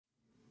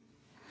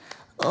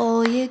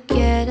you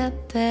get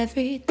up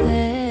every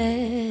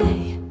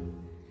day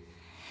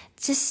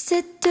just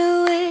to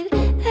do it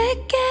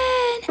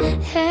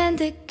again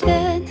and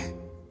again.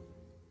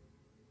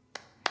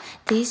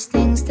 These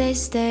things, they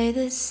stay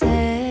the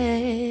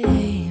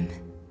same.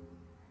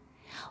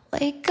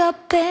 Wake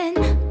up and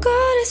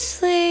go to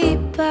sleep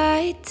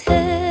by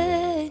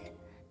 10.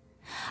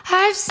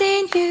 I've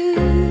seen you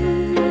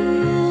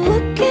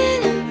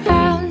looking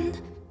around.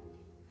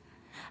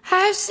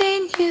 I've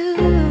seen you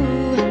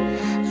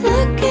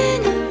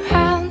looking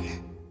around.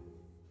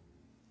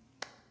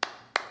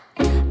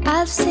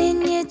 I've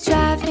seen you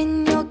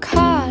driving your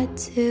car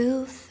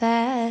too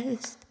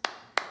fast,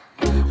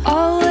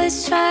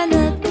 always trying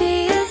to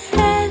be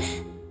ahead.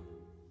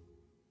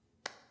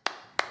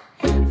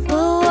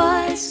 But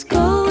what's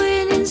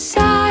going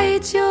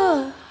inside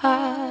your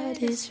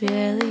heart is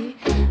really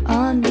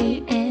on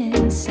the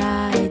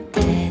inside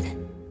dead.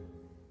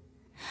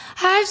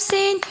 I've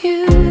seen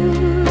you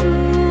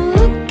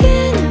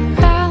looking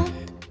around.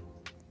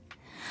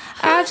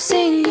 I've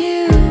seen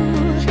you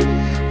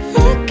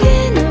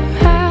looking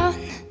around.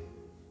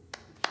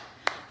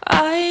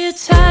 Are you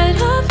tired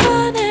of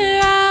running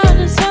round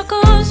in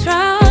circles,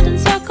 round in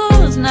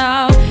circles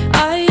now?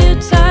 Are you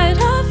tired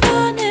of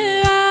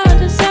running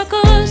round in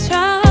circles,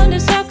 round in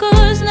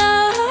circles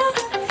now?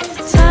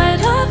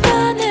 Tired of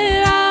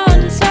running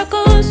round in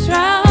circles,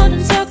 round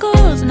in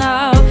circles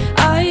now?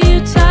 Are you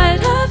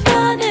tired of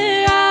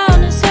running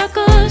round in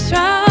circles,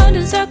 round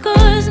in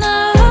circles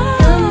now?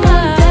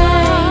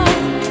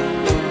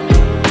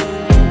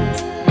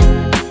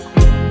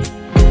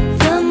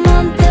 The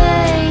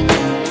mundane.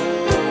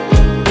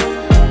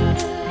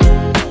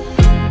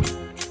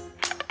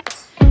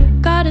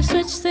 Gotta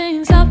switch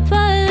things up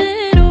a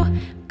little.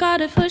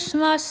 Gotta push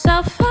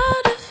myself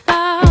out of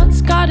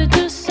bounds. Gotta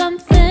do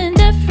something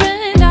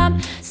different.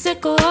 I'm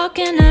sick of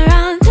walking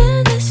around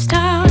in this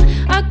town.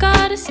 I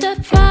gotta step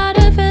out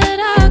of it.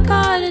 I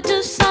gotta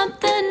do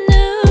something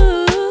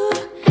new.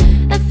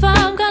 If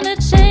I'm gonna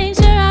change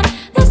around,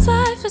 this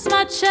life is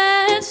my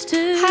chance to.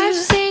 I've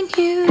seen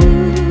you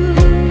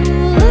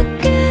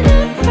looking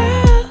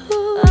around.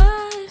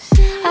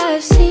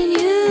 I've seen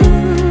you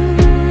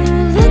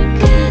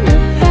looking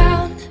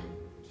around.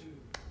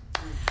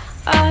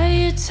 Are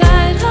you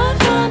tired of